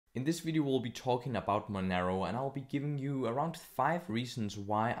In this video we'll be talking about Monero, and I'll be giving you around 5 reasons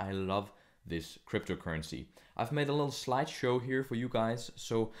why I love this cryptocurrency. I've made a little slideshow here for you guys,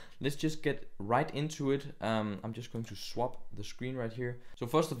 so let's just get right into it. I'm just going to swap the screen right here. So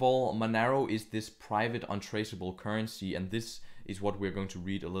first of all, Monero is this private untraceable currency, and this is what we're going to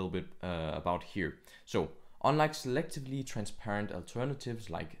read a little bit about here. So unlike selectively transparent alternatives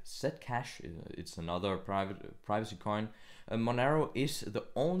like Zcash, it's another privacy coin, Monero is the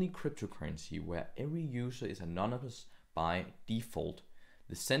only cryptocurrency where every user is anonymous by default.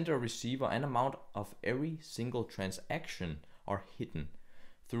 The sender, receiver, and amount of every single transaction are hidden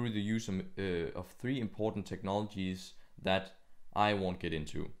through the use of 3 important technologies that I won't get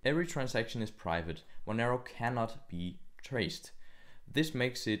into. Every transaction is private. Monero cannot be traced. This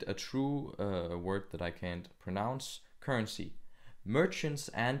makes it a true word that I can't pronounce, currency. Merchants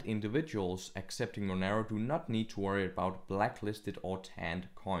and individuals accepting Monero do not need to worry about blacklisted or tanned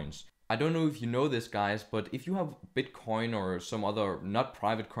coins. I don't know if you know this, guys, but if you have Bitcoin or some other not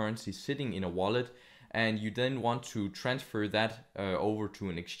private currency sitting in a wallet and you then want to transfer that over to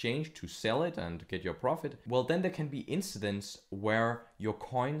an exchange to sell it and get your profit, well, then there can be incidents where your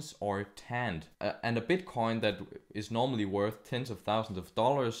coins are tanned. And a Bitcoin that is normally worth tens of thousands of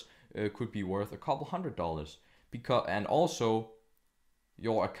dollars could be worth a couple $100. And also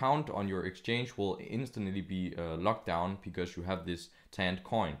your account on your exchange will instantly be locked down because you have this tanned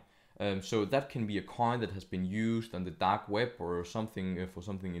coin. So that can be a coin that has been used on the dark web or something for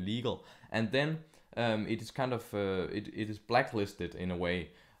something illegal, and then it is kind of it is blacklisted in a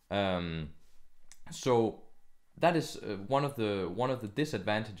way. So that is one of the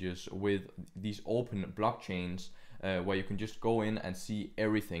disadvantages with these open blockchains, where you can just go in and see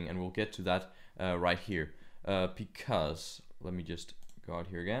everything, and we'll get to that right here. Because let me just go out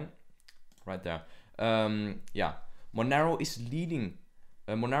here again, right there. Yeah, Monero is leading.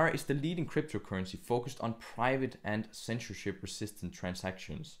 Monero is the leading cryptocurrency focused on private and censorship-resistant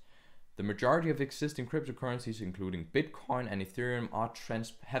transactions. The majority of existing cryptocurrencies, including Bitcoin and Ethereum,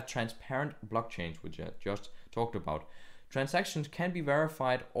 have transparent blockchains, which I just talked about. Transactions can be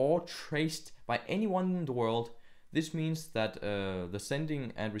verified or traced by anyone in the world. This means that the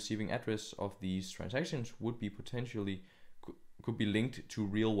sending and receiving address of these transactions would be could be linked to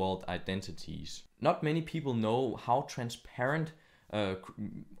real-world identities. Not many people know how transparent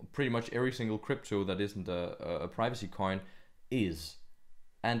pretty much every single crypto that isn't a privacy coin is.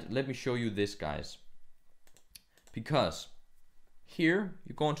 And let me show you this, guys. Because here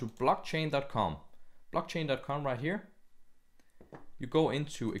you go into blockchain.com. Blockchain.com right here. You go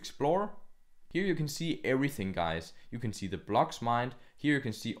into Explore. Here you can see everything, guys. You can see the blocks mined. Here you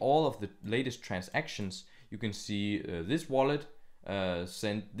can see all of the latest transactions. You can see this wallet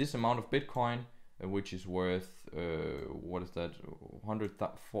sent this amount of Bitcoin, which is worth what is that,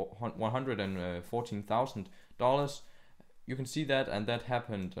 $114,000. You can see that, and that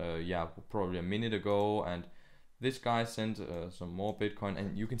happened yeah, probably a minute ago. And this guy sent some more Bitcoin,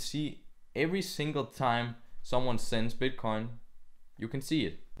 and you can see every single time someone sends Bitcoin, you can see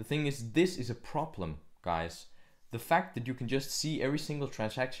it. The thing is, this is a problem, guys. The fact that you can just see every single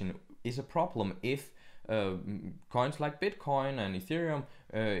transaction is a problem if coins like Bitcoin and Ethereum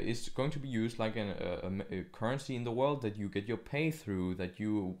is going to be used like a currency in the world that you get your pay through, that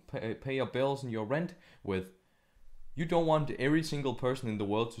you pay your bills and your rent with. You don't want every single person in the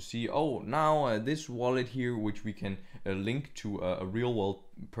world to see, oh, now this wallet here, which we can link to a real world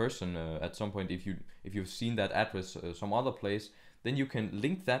person at some point. If you've seen that address some other place, then you can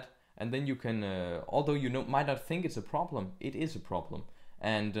link that, and then you can, although you might not think it's a problem, it is a problem.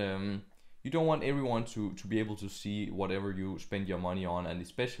 And you don't want everyone to be able to see whatever you spend your money on, and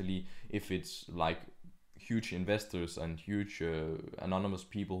especially if it's like huge investors and huge anonymous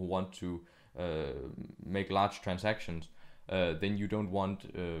people who want to make large transactions, then you don't want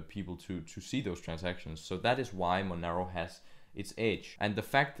people to see those transactions. So that is why Monero has its edge. And the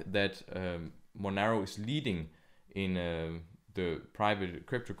fact that Monero is leading in the private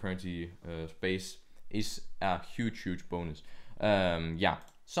cryptocurrency space is a huge bonus. Yeah.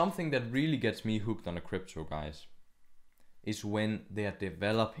 Something that really gets me hooked on a crypto, guys, is when they are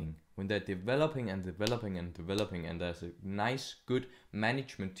developing. When they're developing and developing and developing, and there's a nice, good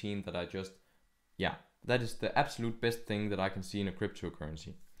management team that yeah, that is the absolute best thing that I can see in a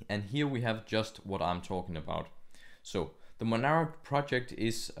cryptocurrency. And here we have just what I'm talking about. So the Monero project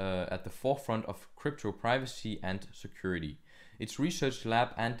is at the forefront of crypto privacy and security. Its research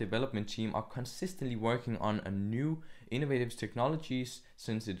lab and development team are consistently working on a new innovative technologies.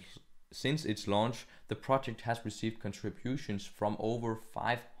 Since its launch, the project has received contributions from over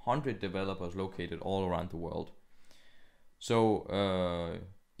 500 developers located all around the world. So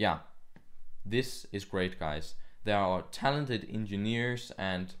yeah, this is great, guys. There are talented engineers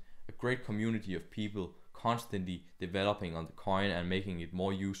and a great community of people constantly developing on the coin and making it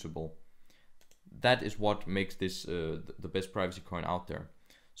more usable. That is what makes this the best privacy coin out there.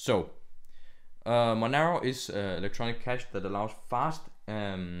 So Monero is electronic cash that allows fast,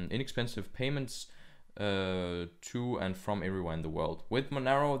 inexpensive payments to and from everywhere in the world. With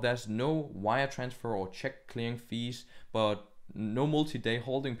Monero, there's no wire transfer or check clearing fees, but no multi-day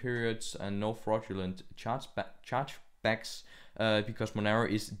holding periods and no fraudulent chargebacks, because Monero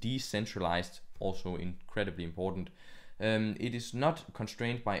is decentralized, also incredibly important. It is not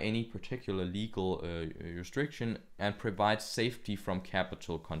constrained by any particular legal restriction and provides safety from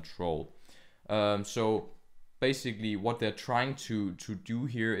capital control. So basically what they're trying to do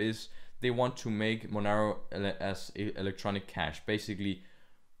here is they want to make Monero as electronic cash. Basically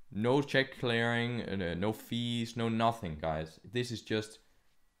no check clearing, no fees, no nothing, guys. This is just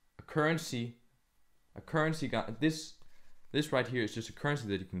a currency. This right here is just a currency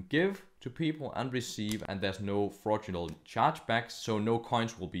that you can give to people and receive, and there's no fraudulent chargebacks, so no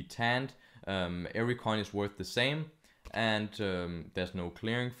coins will be tanned. Every coin is worth the same, and there's no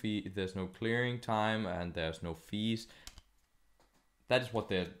clearing fee, there's no clearing time, and there's no fees. That is what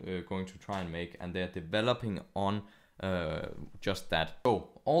they're going to try and make, and they're developing on just that. So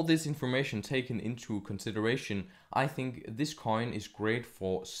all this information taken into consideration, I think this coin is great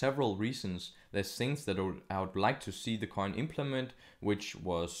for several reasons. There's things that I would like to see the coin implement, which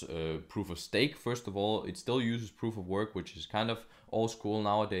was proof of stake. First of all, it still uses proof of work, which is kind of old school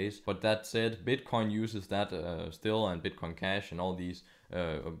nowadays. But that said, Bitcoin uses that still, and Bitcoin Cash and all these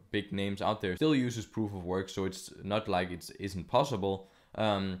big names out there still uses proof of work. So it's not like it isn't possible.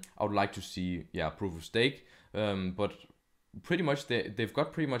 I would like to see, yeah, proof of stake. But pretty much they've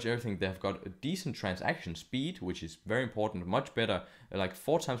got pretty much everything. They've got a decent transaction speed, which is very important, much better, like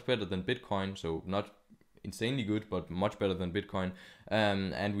 4 times better than Bitcoin. So not insanely good, but much better than Bitcoin.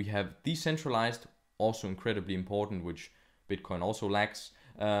 And we have decentralized, also incredibly important, which Bitcoin also lacks.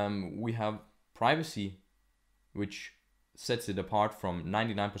 We have privacy, which sets it apart from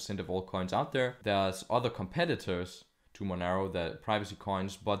 99% of all coins out there. There's other competitors to Monero, the privacy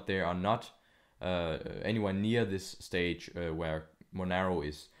coins, but they are not anywhere near this stage where Monero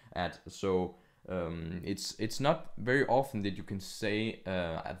is at. So it's not very often that you can say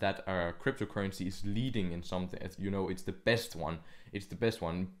that a cryptocurrency is leading in something. You know, it's the best one. It's the best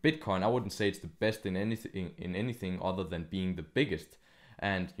one. Bitcoin, I wouldn't say it's the best in anything other than being the biggest.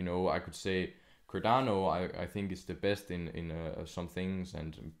 And you know, I could say Cardano, I think is the best in some things,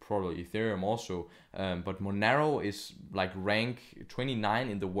 and probably Ethereum also. But Monero is like rank 29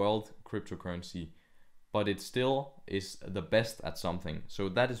 in the world cryptocurrency, but it still is the best at something. So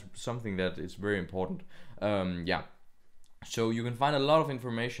that is something that is very important. Yeah. So you can find a lot of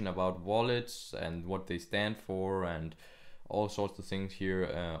information about wallets and what they stand for and all sorts of things here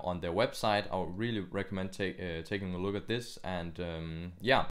on their website. I would really recommend taking a look at this. And yeah.